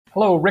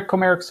Hello, Rick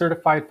Comerick,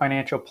 Certified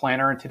Financial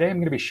Planner, and today I'm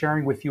going to be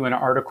sharing with you an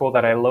article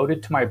that I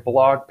loaded to my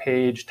blog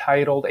page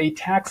titled A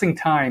Taxing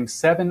Time,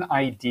 7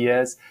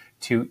 Ideas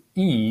to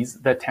Ease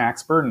the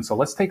Tax Burden. So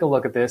let's take a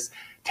look at this.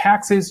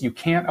 Taxes, you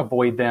can't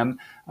avoid them,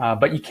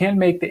 but you can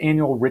make the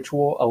annual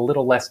ritual a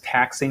little less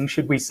taxing,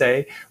 should we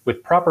say,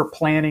 with proper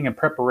planning and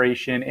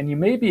preparation, and you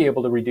may be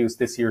able to reduce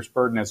this year's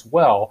burden as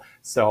well.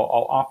 So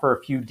I'll offer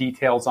a few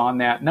details on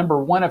that.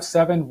 Number 1 of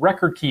 7,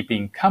 record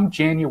keeping. Come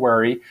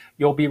January,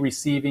 you'll be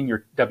receiving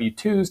your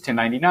W-2s,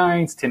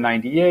 1099s,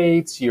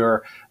 1098s,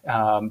 your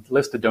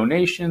list of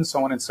donations,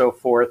 so on and so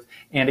forth.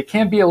 And it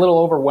can be a little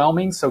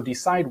overwhelming, so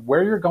decide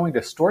where you're going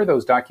to store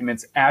those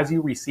documents as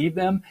you receive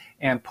them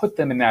and put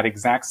them in that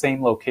exact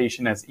same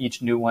location as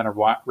each new one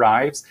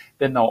arrives.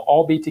 Then they'll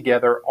all be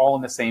together, all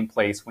in the same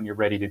place when you're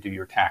ready to do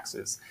your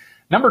taxes.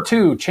 Number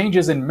 2,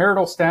 changes in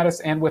marital status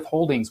and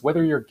withholdings.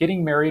 Whether you're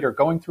getting married or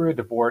going through a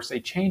divorce, a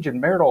change in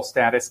marital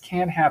status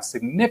can have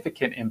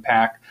significant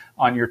impact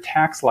on your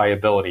tax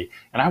liability.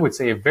 And I would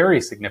say a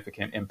very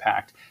significant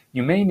impact.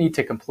 You may need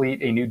to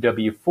complete a new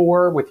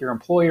W-4 with your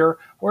employer,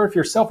 or if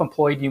you're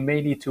self-employed, you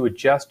may need to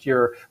adjust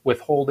your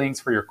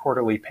withholdings for your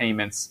quarterly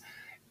payments.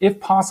 If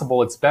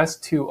possible, it's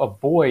best to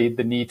avoid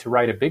the need to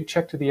write a big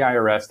check to the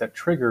IRS that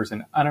triggers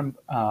an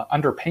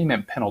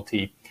underpayment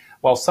penalty.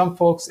 While some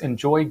folks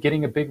enjoy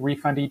getting a big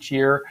refund each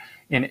year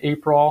in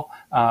April,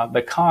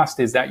 the cost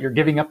is that you're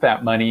giving up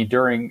that money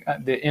during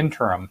the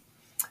interim.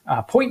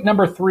 Point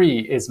number 3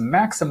 is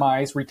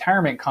maximize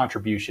retirement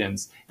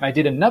contributions. And I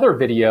did another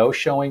video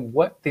showing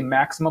what the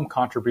maximum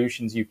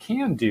contributions you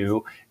can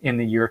do in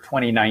the year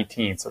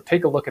 2019. So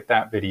take a look at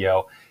that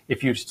video.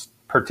 If you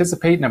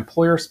participate in an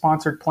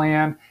employer-sponsored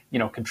plan,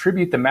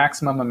 contribute the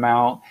maximum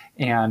amount,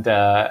 and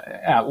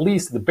at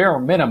least the bare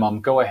minimum,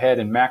 go ahead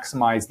and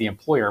maximize the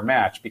employer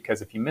match,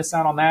 because if you miss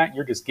out on that,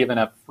 you're just giving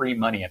up free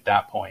money at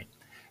that point.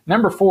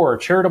 Number 4,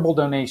 charitable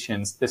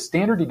donations. The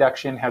standard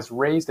deduction has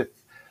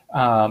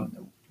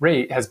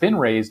been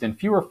raised and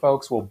fewer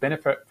folks will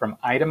benefit from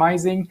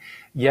itemizing,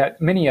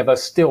 yet many of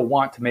us still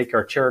want to make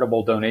our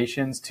charitable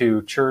donations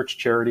to church,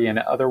 charity, and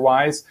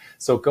otherwise.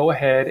 So go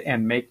ahead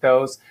and make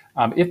those.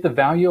 If the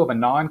value of a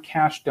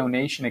non-cash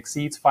donation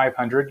exceeds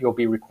 $500, you'll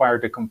be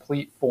required to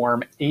complete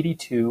Form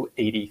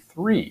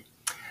 8283.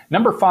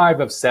 Number 5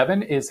 of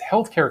 7 is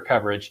healthcare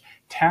coverage.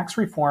 Tax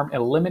reform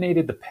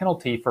eliminated the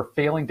penalty for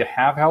failing to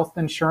have health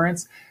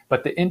insurance,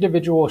 but the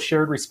individual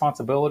shared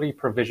responsibility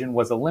provision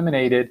was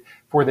eliminated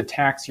for the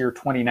tax year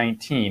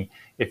 2019.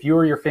 If you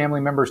or your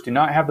family members do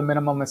not have the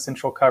minimum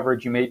essential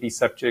coverage, you may be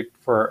subject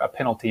for a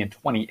penalty in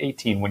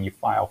 2018 when you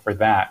file for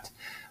that.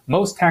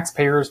 Most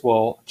taxpayers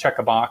will check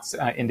a box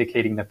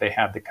indicating that they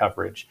have the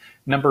coverage.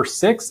 Number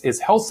 6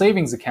 is health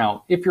savings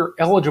account. If you're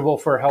eligible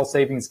for a health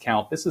savings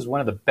account, this is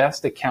one of the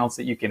best accounts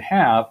that you can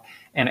have.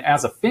 And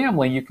as a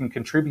family, you can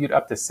contribute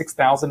up to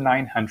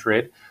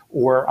 $6,900,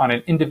 or on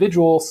an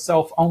individual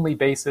self-only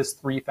basis,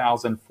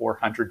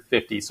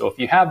 $3,450. So if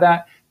you have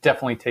that,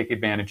 definitely take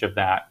advantage of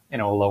that,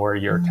 and it will lower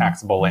your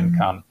taxable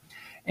income.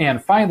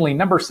 And finally,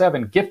 number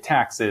 7, gift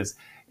taxes.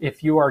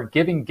 If you are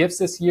giving gifts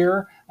this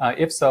year,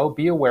 if so,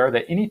 be aware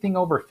that anything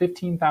over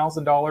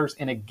 $15,000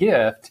 in a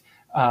gift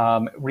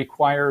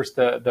requires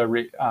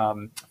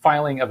the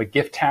filing of a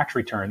gift tax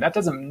return. That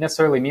doesn't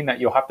necessarily mean that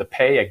you'll have to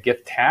pay a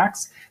gift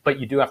tax, but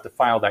you do have to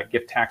file that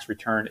gift tax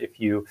return if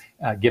you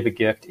give a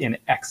gift in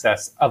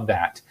excess of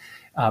that.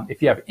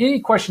 If you have any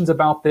questions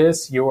about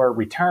this, your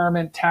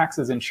retirement,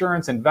 taxes,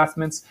 insurance,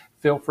 investments,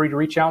 feel free to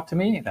reach out to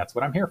me. That's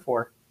what I'm here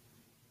for.